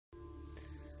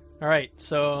Alright,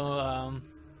 so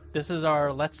this is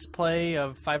our Let's Play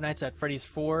of Five Nights at Freddy's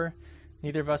 4.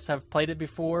 Neither of us have played it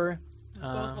before.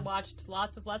 Both watched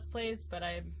lots of Let's Plays, but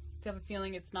I have a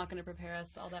feeling it's not going to prepare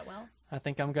us all that well. I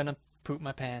think I'm gonna poop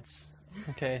my pants.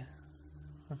 Okay,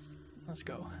 let's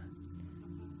go.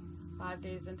 5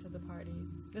 days into the party.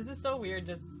 This is so weird,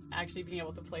 just actually being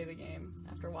able to play the game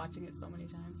after watching it so many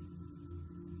times.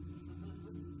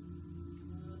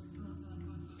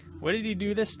 What did he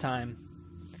do this time?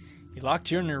 He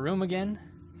locked you in your room again?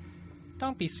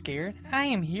 Don't be scared. I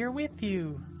am here with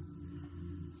you.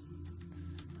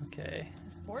 Okay.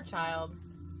 This poor child.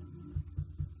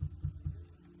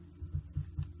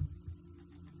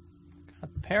 A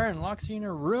parent locks you in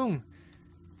your room.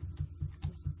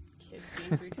 This kid's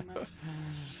being through too much.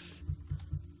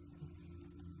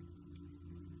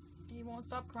 He won't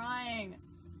stop crying.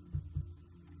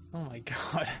 Oh my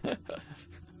god.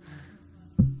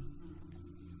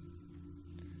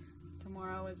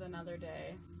 Tomorrow is another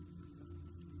day.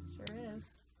 Sure is.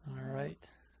 Alright.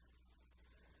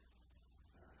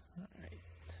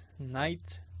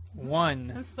 Night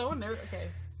 1. I'm so nervous. Okay.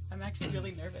 I'm actually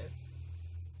really nervous.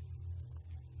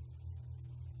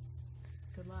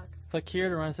 Good luck. Click here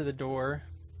to run to the door.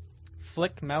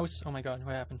 Flick mouse. Oh my god,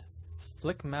 what happened?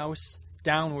 Flick mouse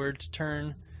downward to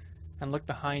turn and look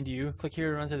behind you. Click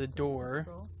here to run to the door.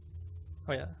 Scroll.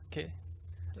 Oh yeah, okay.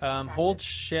 Just Hold practice.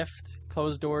 shift,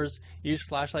 close doors, use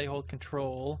flashlight, hold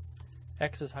control.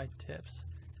 X is hide tips.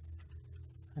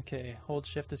 Okay, hold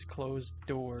shift is close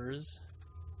doors.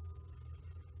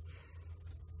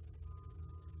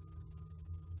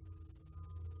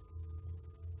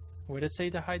 What did it say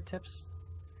to hide tips?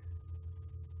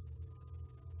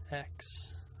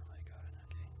 X. Oh my god,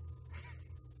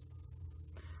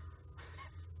 okay.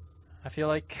 I feel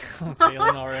like I'm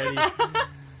failing already.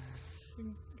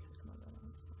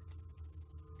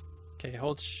 Okay,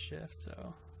 hold shift,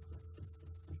 so.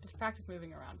 Just practice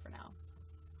moving around for now.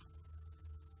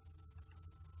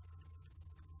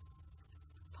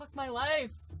 Fuck my life!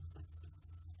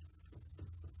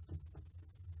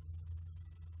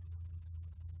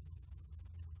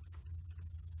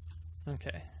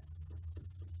 Okay.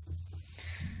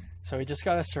 So we just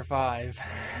gotta survive.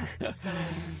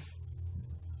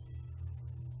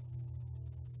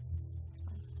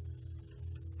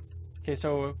 Okay,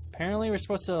 so apparently we're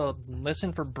supposed to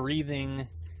listen for breathing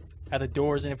at the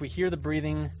doors, and if we hear the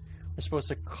breathing, we're supposed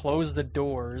to close the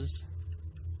doors.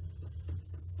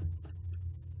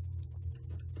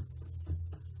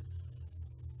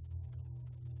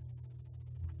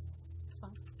 It's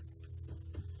fine.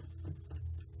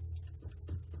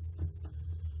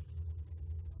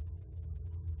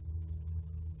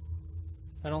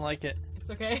 I don't like it. It's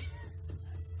okay.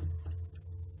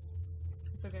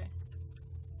 It's okay.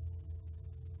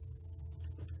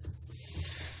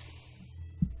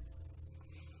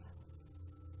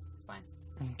 It's fine.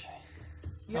 Okay.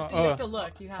 You have to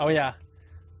look. You have Oh to. yeah.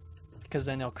 Because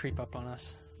then they'll creep up on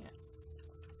us. Yeah.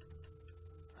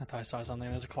 I thought I saw something.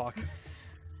 There's a clock.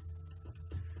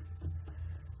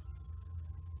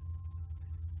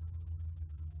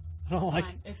 I don't like.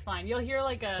 Fine. It's fine. You'll hear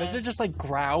like a. Those are just like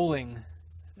growling.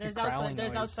 There's growling outside.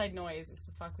 There's noise. outside noise. It's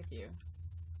to fuck with you.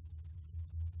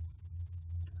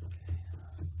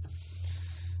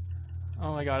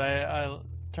 Oh my god! I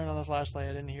turned on the flashlight.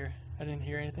 I didn't hear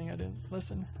anything. I didn't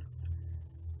listen.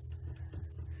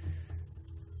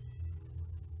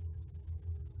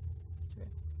 It's okay.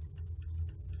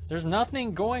 There's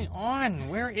nothing going on.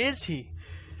 Where is he?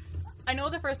 I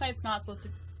know the first night's not supposed to.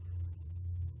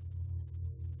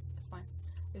 It's fine.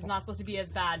 It's not supposed to be as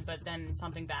bad, but then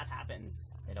something bad happens.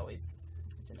 It always.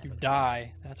 It's You inevitable.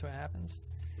 die. That's what happens.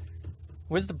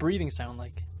 What does the breathing sound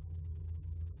like?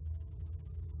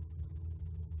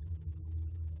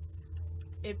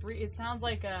 It sounds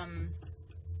like a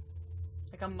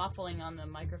muffling on the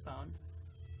microphone.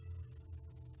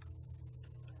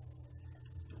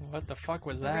 What the fuck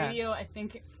was The that? radio. I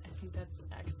think that's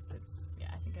actually. Yeah,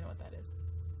 I think I know what that is.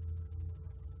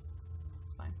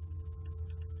 It's fine.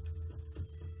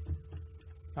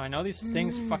 Oh, I know these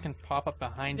things fucking pop up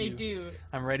behind They you. do.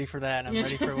 I'm ready for that. I'm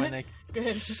ready for when they.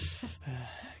 Good.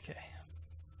 Okay.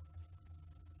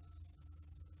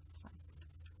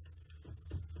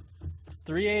 It's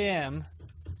 3 a.m.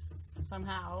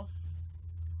 Somehow.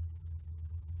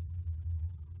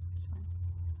 It's fine.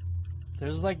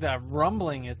 There's like that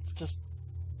rumbling. It's just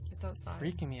It's outside.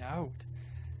 freaking me out.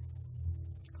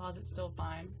 Closet's still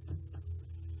fine.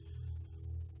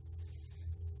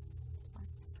 It's fine.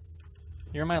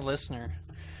 You're my listener.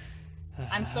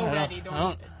 I'm so ready.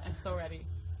 I'm so ready.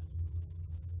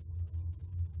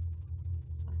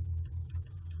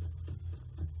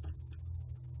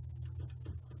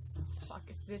 Fuck,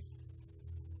 it's this.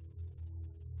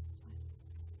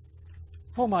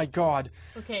 Oh my god.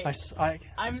 Okay.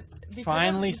 I'm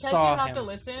finally because saw you have him. to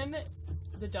listen,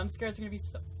 the jump scares are gonna be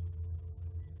so...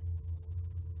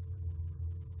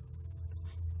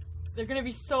 They're gonna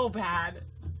be so bad.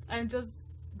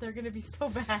 They're gonna be so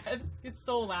bad. It's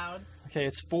so loud. Okay,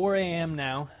 it's 4 a.m.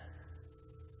 now.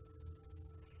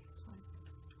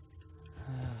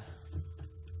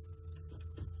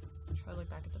 Try to look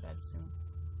back at the bed soon.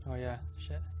 Oh yeah,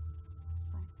 shit.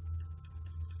 Fine.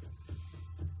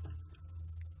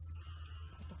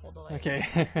 Have to hold the light. Okay.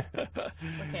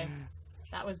 Okay.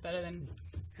 That was better than...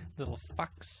 Little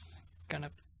fucks.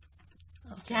 Gonna...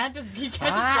 You can't just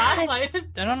flashlight it.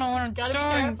 I don't know what I'm Gotta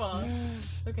doing. be careful.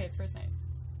 It's okay, it's first night.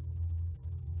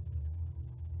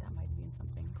 That might mean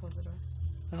something. Close the door.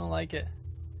 I don't like it.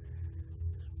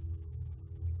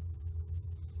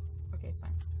 Okay, it's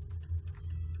fine.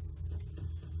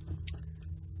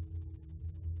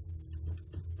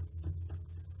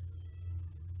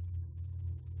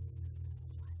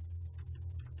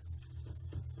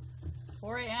 It's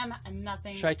 4 a.m. and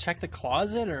nothing. Should I check the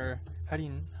closet, or how do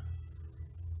you...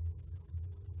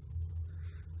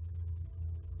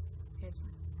 Okay, it's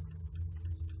fine.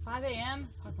 5 a.m.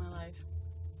 Fuck my life.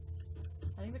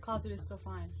 I think the closet is still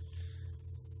fine.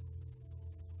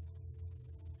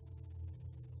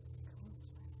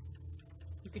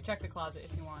 You could check the closet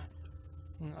if you want.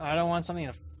 I don't want something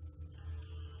to... I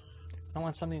don't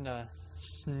want something to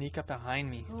sneak up behind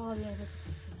me. Oh, yeah, that's the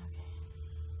question. Okay.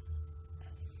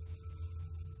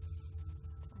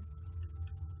 It's fine.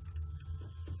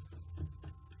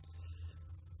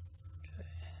 Okay.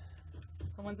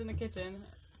 Someone's in the kitchen.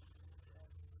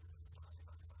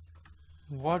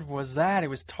 What was that? It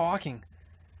was talking.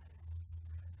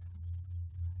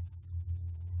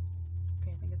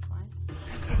 Okay, I think it's fine.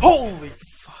 Holy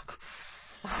fuck.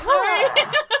 Sorry!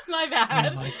 That's my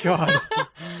bad. Oh my god.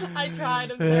 I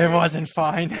tried. I'm sorry. It wasn't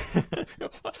fine.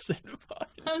 It wasn't fine.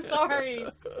 I'm sorry.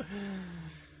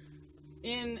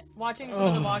 In watching some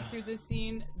of the walkthroughs I've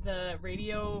seen, the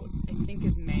radio, I think,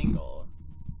 is mangle,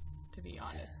 to be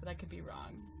honest, but I could be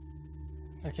wrong.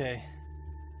 Okay.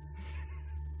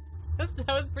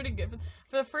 That was pretty good.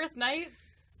 For the first night?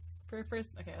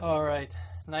 Okay. Alright.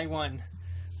 Night 1.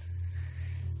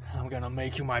 I'm gonna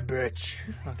make you my bitch.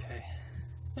 Okay.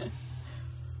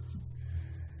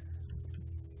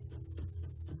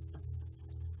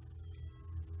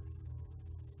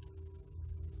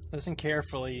 Listen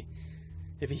carefully.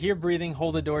 If you hear breathing,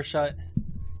 hold the door shut.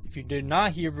 If you do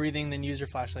not hear breathing, then use your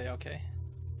flashlight. Okay.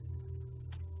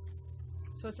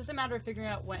 So it's just a matter of figuring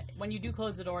out when you do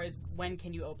close the door, is when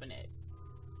can you open it,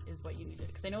 is what you need to do.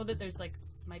 Because I know that there's like,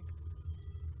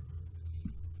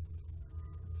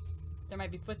 there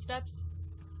might be footsteps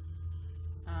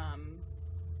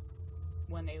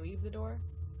when they leave the door.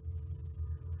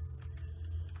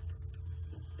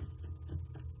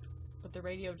 But the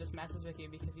radio just messes with you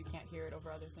because you can't hear it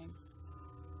over other things.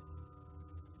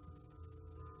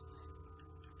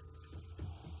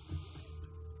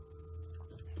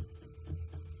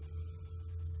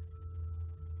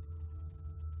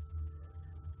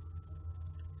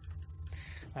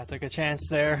 I took a chance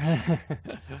there.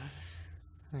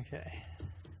 Okay.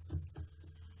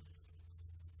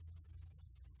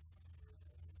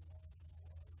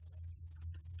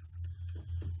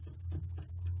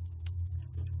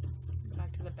 Go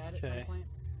back to the bed at some point.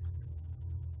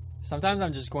 Sometimes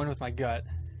I'm just going with my gut.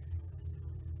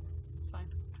 It's fine.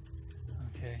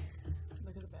 Okay.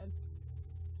 Look at the bed.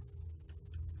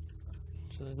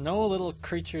 So there's no little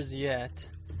creatures yet.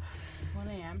 1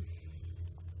 a.m.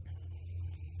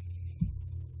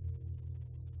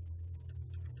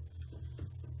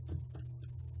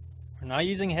 We're not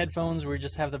using headphones. We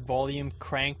just have the volume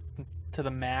cranked to the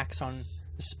max on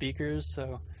the speakers,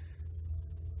 so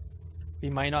we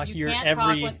might not hear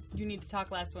every... You need to talk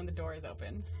less when the door is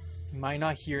open. You might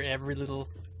not hear every little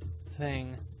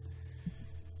thing.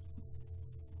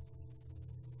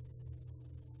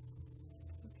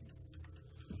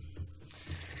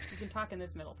 You can talk in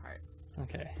this middle part.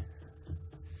 Okay.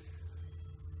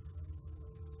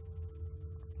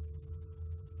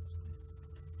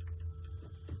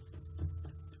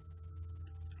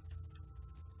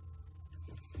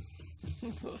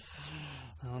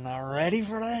 I'm not ready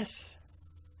for this.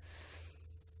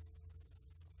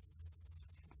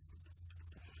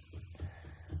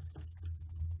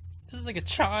 This is like a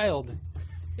child.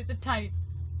 It's a tiny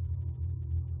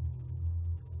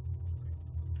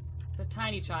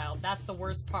child. That's the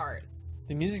worst part.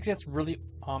 The music gets really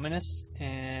ominous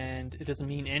and it doesn't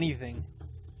mean anything.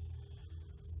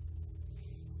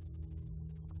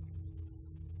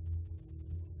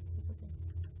 It's okay.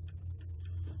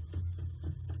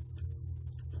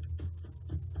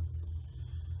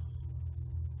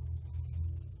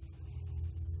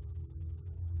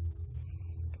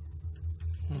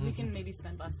 we can maybe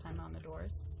spend less time on the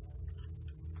doors.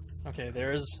 Okay,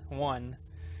 there's one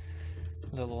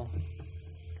little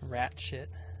rat shit.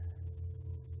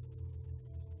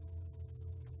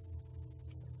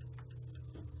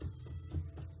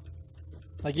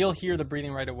 Like, you'll hear the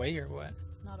breathing right away, or what?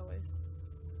 Not always.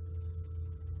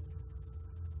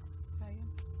 Try again.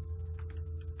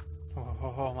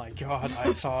 Oh my god,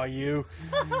 I saw you.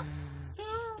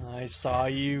 I saw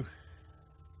you.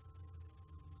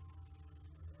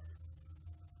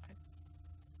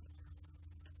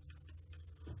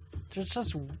 There's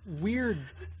just weird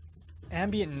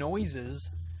ambient noises.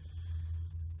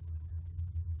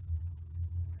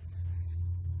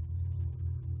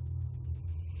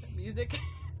 Music.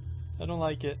 I don't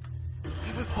like it.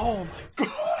 Oh my god.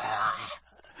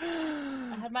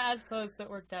 I had my eyes closed, so it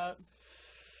worked out.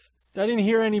 I didn't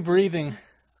hear any breathing.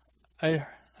 I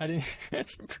didn't hear any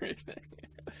breathing.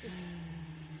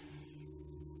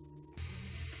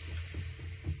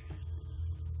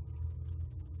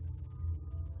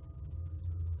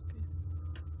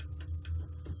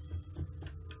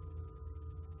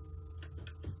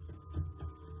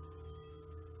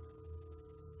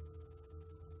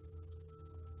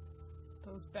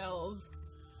 Those bells.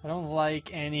 I don't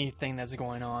like anything that's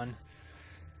going on.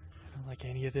 I don't like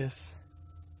any of this.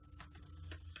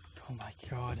 Oh my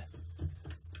god.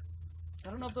 I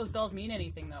don't know if those bells mean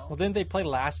anything, though. Well, didn't they play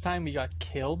last time we got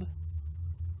killed?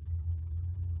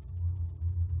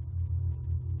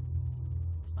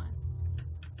 It's fine.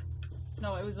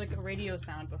 No, it was like a radio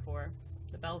sound before.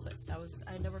 The bells,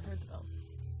 I never heard the bells.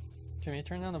 Can we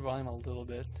turn down the volume a little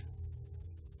bit?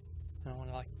 I don't want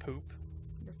to, like, poop.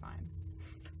 You're fine.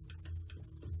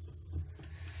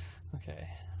 Okay.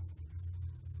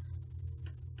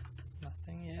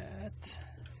 Nothing yet.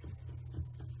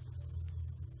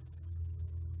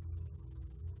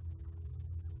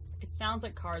 It sounds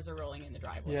like cars are rolling in the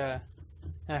driveway. Yeah.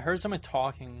 And I heard someone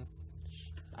talking.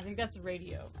 I think that's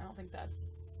radio. I don't think that's...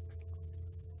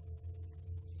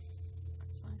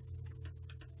 It's fine.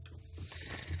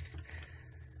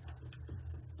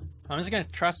 I'm just gonna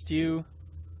trust you.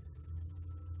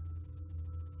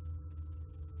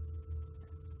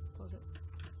 Close it.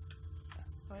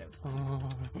 Oh, it was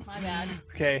fine. My bad.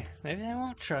 Okay, maybe I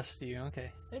won't trust you.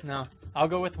 Okay. It's No, fine. I'll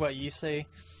go with what you say.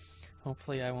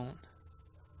 Hopefully I won't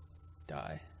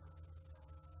die.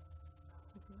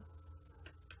 Can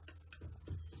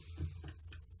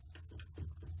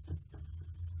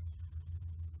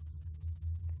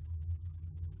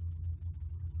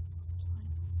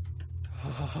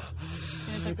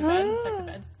you check the bed? Check the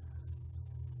bed.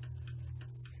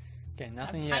 Okay, I have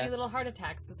nothing tiny yet. little heart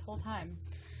attacks this whole time.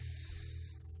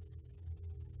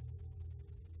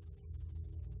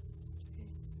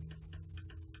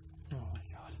 Oh my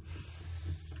god.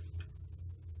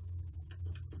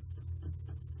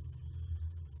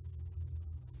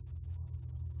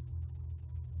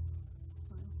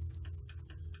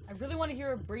 I really want to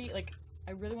hear a breathe. Like,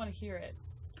 I really want to hear it.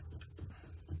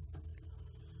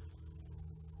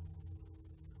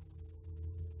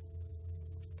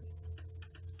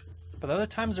 But other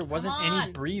times there wasn't any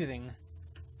on. breathing.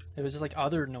 It was just like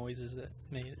other noises that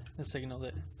made it, the signal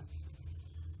that.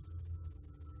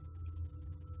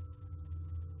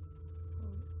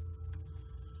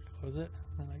 Close it?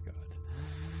 Oh my god.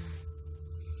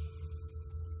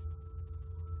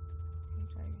 Can you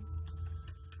try again?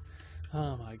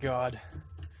 Oh my god.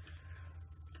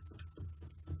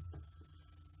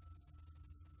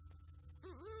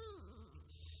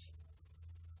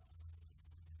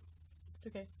 It's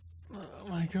okay. Oh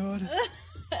my god.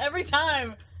 Every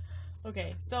time.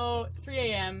 Okay, so 3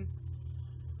 a.m.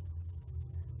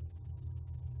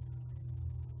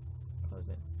 Close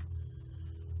it.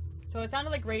 So it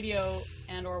sounded like radio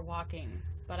and or walking,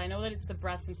 but I know that it's the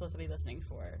breaths I'm supposed to be listening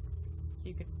for. So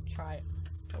you could try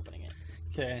opening it.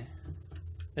 Okay.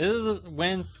 This is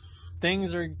when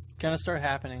things are gonna start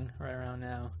happening right around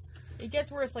now. It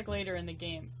gets worse like later in the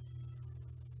game.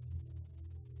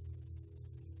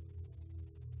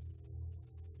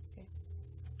 Okay.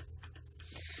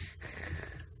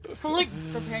 I'm like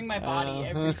preparing my body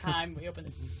every time we open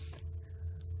it.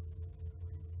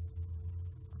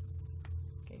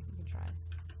 Okay, you can try.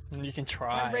 And you can My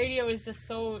try. radio is just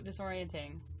so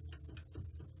disorienting.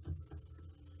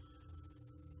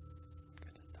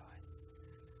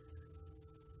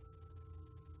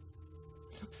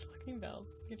 Those fucking bells.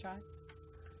 You can try.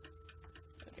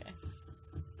 Okay.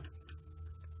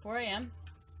 4 a.m.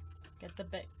 Get the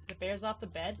bears off the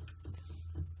bed.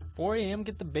 4 a.m.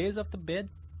 Get the bays off the bed.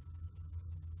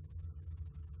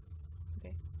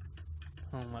 Okay.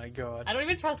 Oh my god. I don't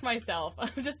even trust myself.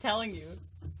 I'm just telling you.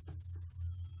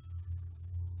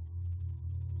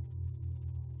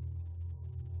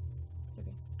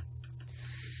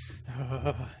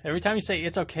 Every time you say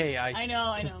it's okay, I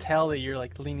know. can tell that you're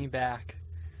like leaning back.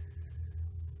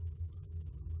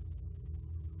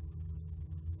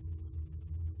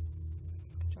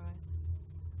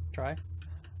 Try.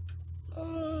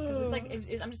 'Cause it's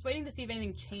like I'm just waiting to see if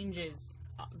anything changes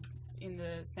in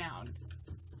the sound.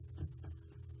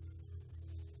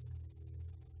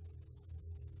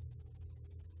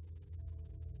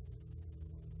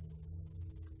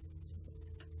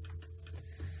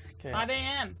 Okay. 5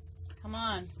 a.m. Come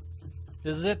on.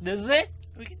 This is it. This is it.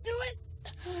 We can do it.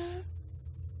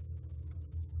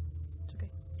 It's okay.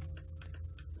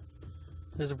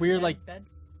 There's weird like Bed.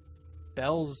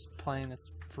 bells playing that's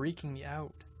freaking me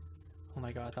out. Oh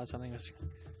my god, I thought something was...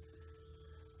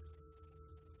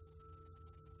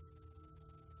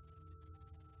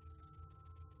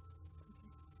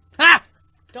 Ah!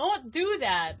 Don't do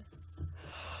that.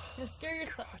 You'll scare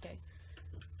yourself. Okay.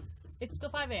 It's still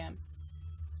 5 a.m.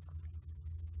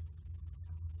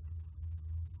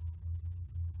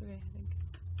 Okay, I think.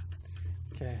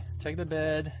 Okay, check the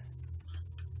bed.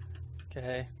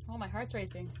 Okay. Oh, my heart's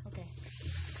racing. Okay.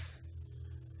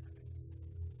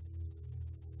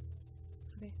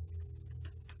 Okay.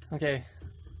 Okay.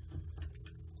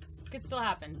 Could still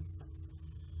happen.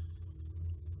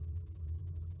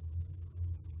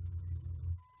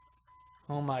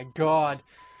 Oh my god.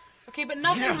 Okay, but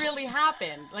nothing Yes! really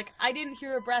happened. Like, I didn't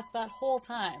hear a breath that whole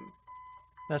time.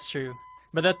 That's true.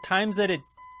 But the times that it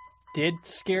did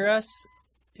scare us,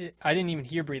 I didn't even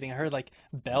hear breathing. I heard like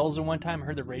bells at one time. I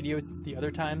heard the radio the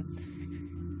other time.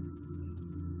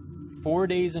 4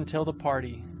 days until the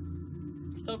party.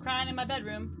 Still crying in my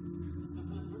bedroom.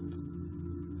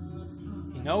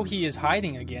 You know he is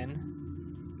hiding again.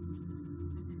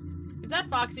 Is that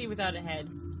Foxy without a head?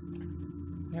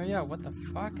 Yeah, what the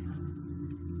fuck?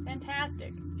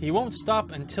 Fantastic. He won't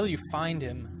stop until you find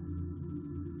him.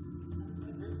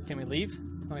 Can we leave?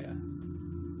 Oh, yeah.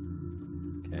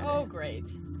 Okay. Oh, great.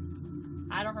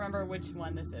 I don't remember which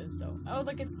one this is, so... Oh,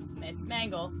 look, it's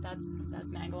Mangle. That's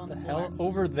Mangle on the The floor. hell?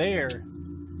 Over there.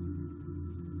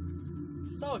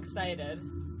 So excited.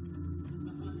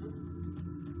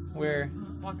 Where?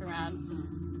 Walk around. Just...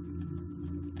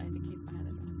 I think he's behind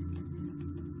the dresser.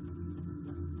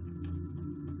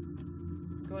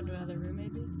 Go into another room,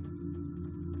 maybe?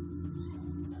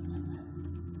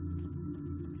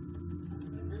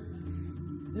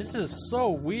 This is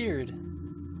so weird.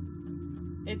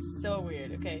 It's so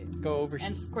weird. Okay. Go over here.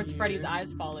 And, of course, Freddy's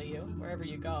eyes follow you wherever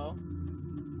you go.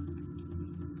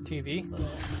 TV? So...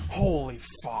 Holy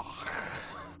fuck.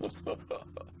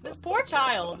 This poor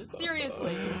child.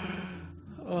 Seriously.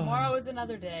 Tomorrow is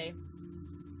another day.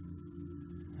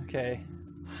 Okay.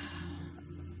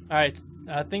 Alright,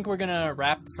 I think we're gonna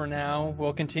wrap for now.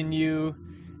 We'll continue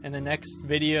in the next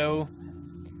video.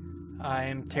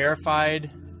 I'm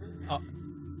terrified.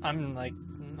 I'm like,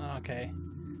 okay.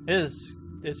 It's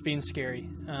been scary.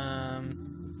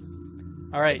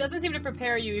 Alright. It doesn't seem to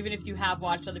prepare you even if you have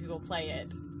watched other people play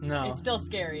it. No. It's still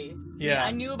scary. Yeah.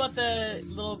 I knew about the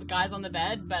little guys on the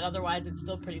bed, but otherwise it's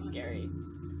still pretty scary.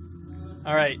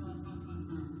 Alright.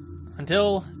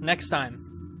 Until next time.